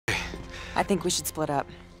I think we should split up.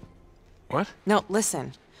 What? No,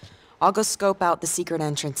 listen. I'll go scope out the secret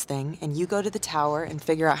entrance thing, and you go to the tower and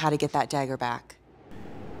figure out how to get that dagger back.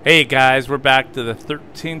 Hey guys, we're back to the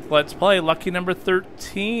 13th Let's Play. Lucky number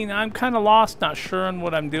 13. I'm kind of lost, not sure on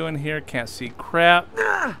what I'm doing here. Can't see crap.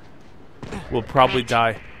 We'll probably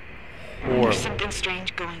die. Or There's something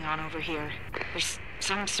strange going on over here. There's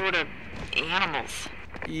some sort of animals.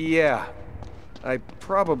 Yeah. I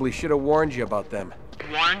probably should have warned you about them.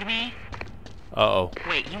 Warned me? uh-oh.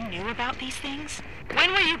 Wait, you knew about these things?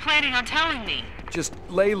 When were you planning on telling me? Just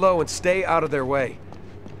lay low and stay out of their way.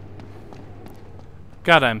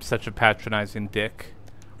 God, I'm such a patronizing dick.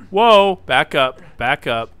 Whoa! Back up. Back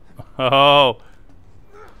up. Oh.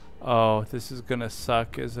 Oh, this is gonna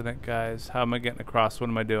suck, isn't it, guys? How am I getting across? What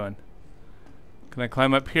am I doing? Can I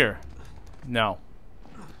climb up here? No.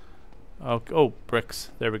 Oh,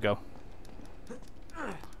 bricks. There we go.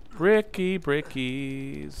 Bricky,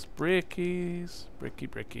 brickies. Brickies. Bricky,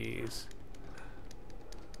 brickies.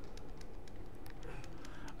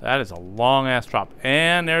 That is a long-ass drop.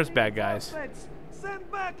 And there's bad guys.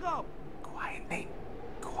 Send back up! Quiet, Nate.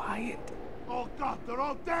 Quiet. Oh God, they're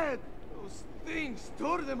all dead! Those things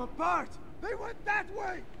tore them apart! They went that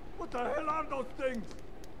way! What the hell are those things?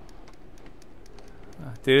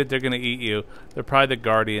 Dude, they're gonna eat you. They're probably the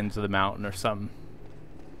guardians of the mountain or something.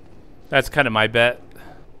 That's kind of my bet.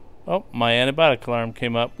 Oh, my antibiotic alarm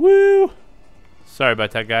came up. Woo! Sorry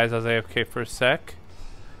about that, guys. I was AFK for a sec.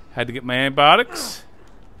 Had to get my antibiotics.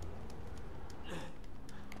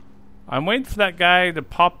 I'm waiting for that guy to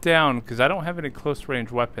pop down because I don't have any close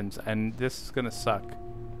range weapons and this is gonna suck.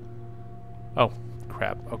 Oh,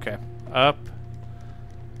 crap. Okay. Up.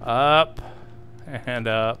 Up. And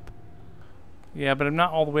up. Yeah, but I'm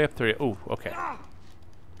not all the way up there yet. Oh, okay.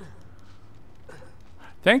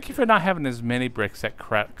 Thank you for not having as many bricks that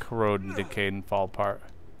corrode and decay and fall apart.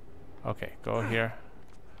 Okay, go here.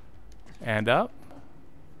 And up.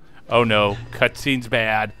 Oh no, cutscene's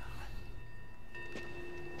bad.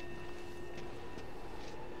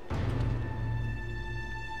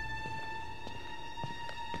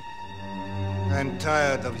 I'm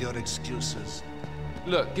tired of your excuses.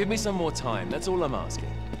 Look, give me some more time. That's all I'm asking.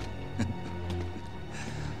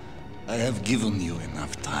 I have given you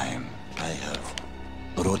enough time. I have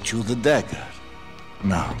brought you the dagger.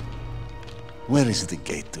 Now, where is the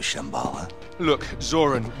gate to Shambhala? Look,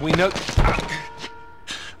 Zoran, we know...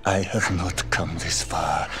 I have not come this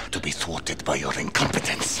far to be thwarted by your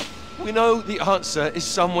incompetence. We know the answer is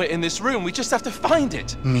somewhere in this room. We just have to find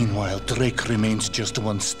it. Meanwhile, Drake remains just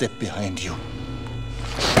one step behind you.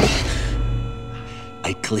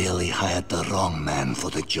 I clearly hired the wrong man for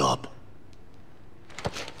the job.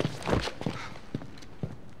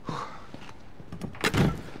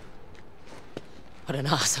 What an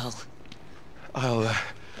asshole. I'll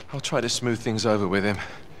try to smooth things over with him.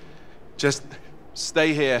 Just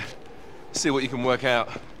stay here. See what you can work out.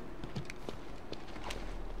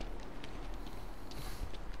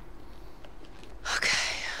 Okay.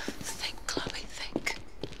 Think, Chloe, think.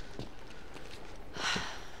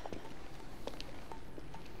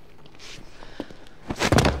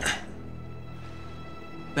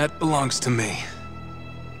 That belongs to me.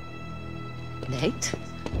 Nate?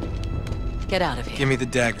 Get out of here. Give me the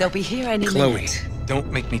dagger. They'll be here any Chloe, minute.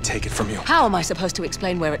 don't make me take it from you. How am I supposed to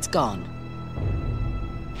explain where it's gone?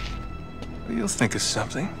 You'll think of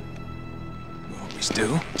something. You always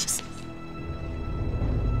do.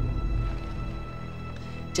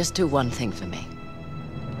 Just do one thing for me.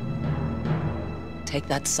 Take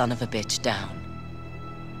that son of a bitch down.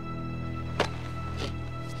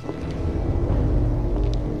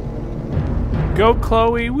 Go,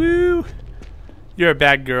 Chloe. Woo! You're a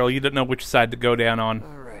bad girl. You don't know which side to go down on. All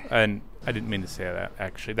right. And I didn't mean to say that,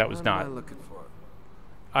 actually. That was What not. am I looking for?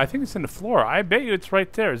 I think it's in the floor. I bet you it's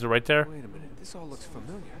right there. Is it right there? Wait a minute. This all looks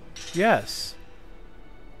familiar. Yes.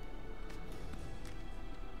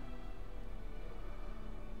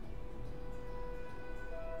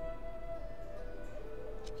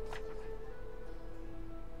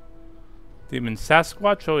 Demon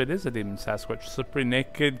Sasquatch? Oh, it is a demon Sasquatch. Slippery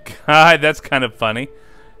naked guy. That's kind of funny.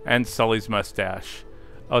 And Sully's mustache.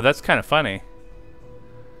 Oh, that's kind of funny.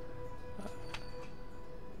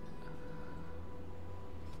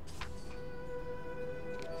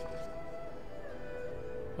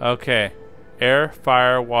 Okay. Air,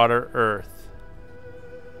 fire, water, earth.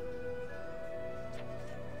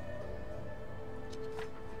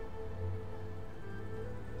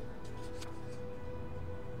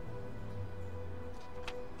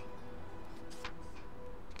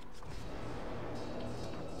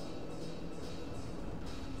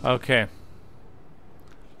 Okay.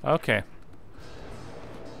 Okay.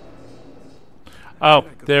 Oh,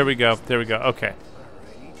 there we go. There we go. Okay.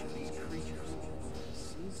 Alright, each of these creatures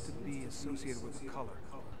seems to be associated with a color.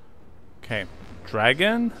 Okay.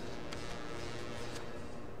 Dragon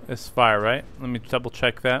is fire, right? Let me double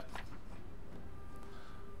check that.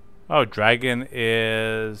 Oh, dragon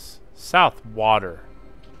is south. Water.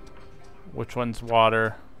 Which one's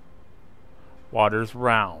water? Water's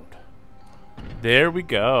round. There we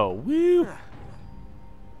go. Woo!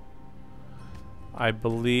 I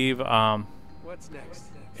believe What's next?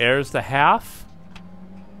 air's the half.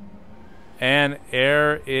 And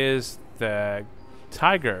air is the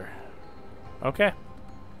tiger. Okay.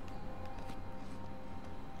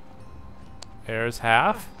 Air's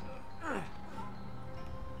half.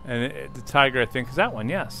 And the tiger, I think, is that one,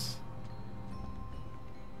 yes.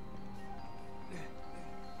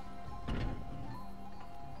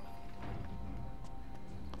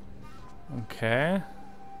 Okay.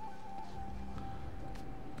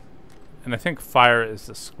 And I think fire is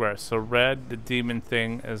the square. So red, the demon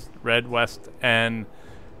thing, is red, west, and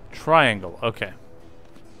triangle. Okay.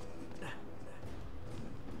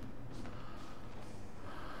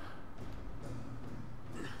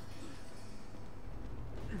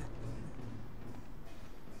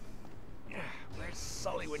 Where's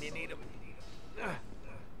Sully when you need him?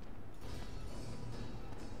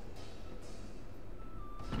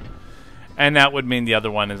 And that would mean the other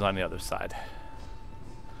one is on the other side.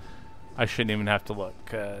 I shouldn't even have to look,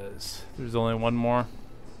 because there's only one more.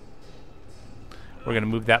 We're going to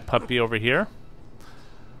move that puppy over here.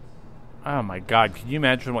 Oh my god, can you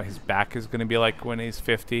imagine what his back is going to be like when he's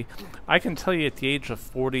 50? I can tell you at the age of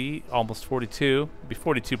 40, almost 42, be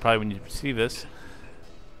 42 probably when you see this,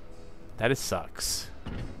 that it sucks.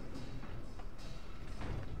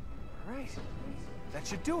 Alright. That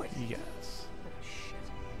should do it. Yes.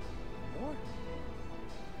 More?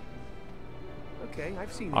 Okay,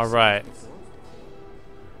 I've seen these All right. before.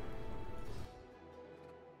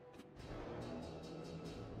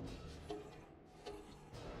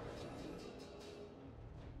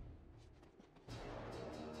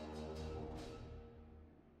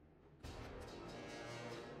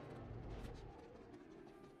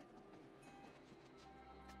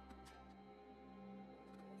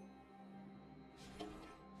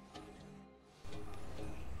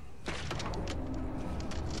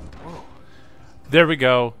 There we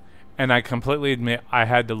go. And I completely admit I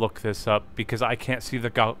had to look this up because I can't see the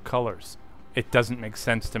colors. It doesn't make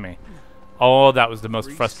sense to me. Oh, that was the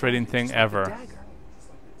most frustrating thing ever.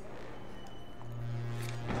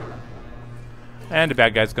 And the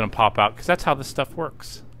bad guy's gonna pop out because that's how this stuff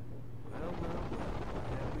works.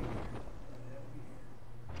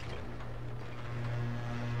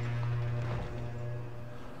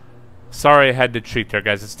 Sorry I had to cheat there,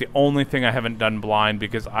 guys. It's the only thing I haven't done blind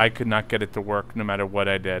because I could not get it to work no matter what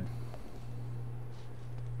I did.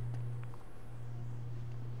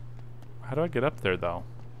 How do I get up there, though?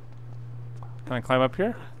 Can I climb up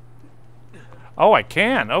here? Oh, I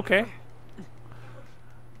can. Okay.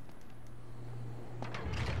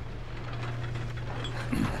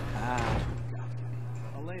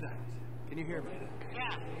 Elena, can you hear me?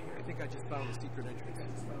 Yeah. I think I just found the secret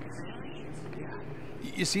entrance. Yeah.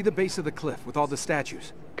 You see the base of the cliff with all the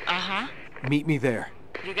statues? Uh-huh. Meet me there.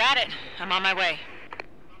 You got it. I'm on my way.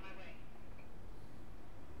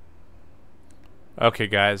 Okay,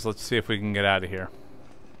 guys. Let's see if we can get out of here.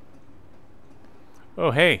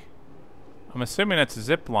 Oh, hey. I'm assuming that's a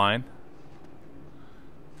zip line.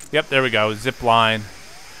 Yep, there we go. Zip line.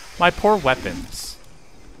 My poor weapons.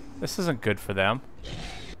 This isn't good for them.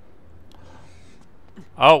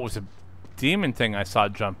 Oh, it was a demon thing I saw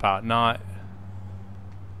jump out, not...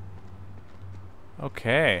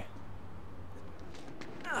 Okay.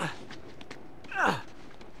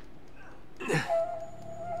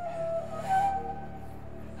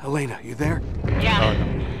 Elena, you there? Yeah. Oh,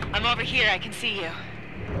 no. I'm over here. I can see you.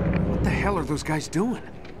 What the hell are those guys doing?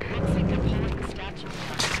 Looks like they're pulling the statue.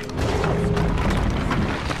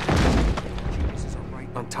 Jesus are right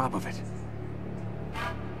on top of it.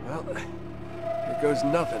 Well, here goes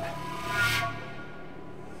nothing.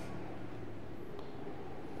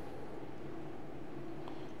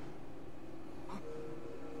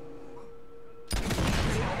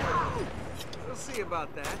 We'll see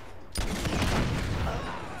about that.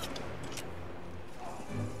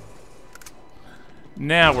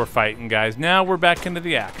 Now we're fighting, guys. Now we're back into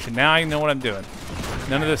the action. Now I know what I'm doing.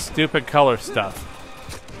 None of this stupid color stuff.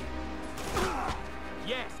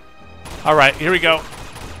 Yes. All right, here we go.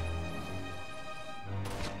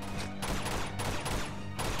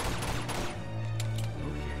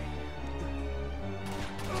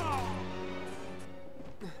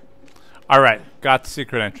 All right, got the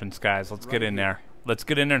secret entrance, guys. Let's get in there. let's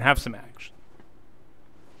get in there and have some action.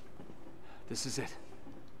 This is it.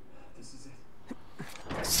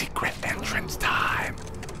 Secret entrance time.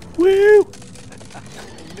 Woo!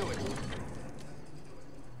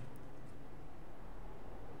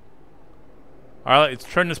 All right, let's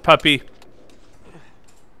turn this puppy.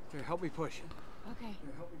 Here, help me push. Okay.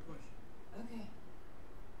 Okay.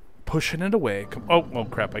 Pushing it away. Come, oh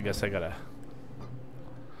crap! I guess I gotta.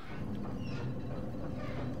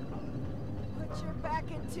 Put your back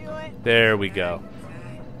into it. There we go.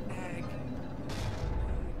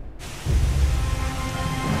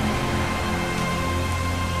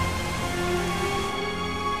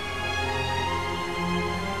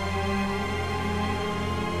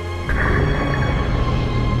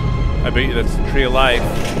 I bet you that's the tree of life.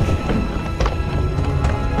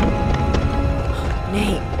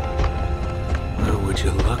 Nate. Oh, would you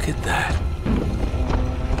look at that?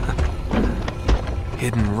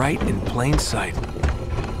 Hidden right in plain sight.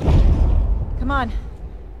 Come on.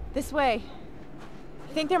 This way.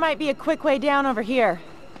 I think there might be a quick way down over here.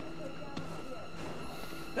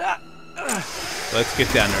 Let's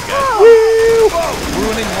get down there, guys. Woo!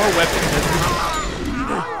 Ruining more weapons.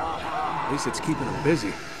 At least it's keeping them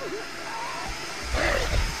busy.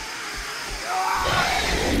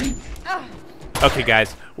 Okay,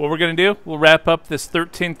 guys, what we're going to do, we'll wrap up this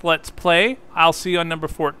 13th Let's Play. I'll see you on number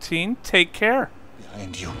 14. Take care.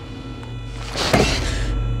 Behind you.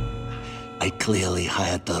 I clearly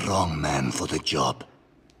hired the wrong man for the job.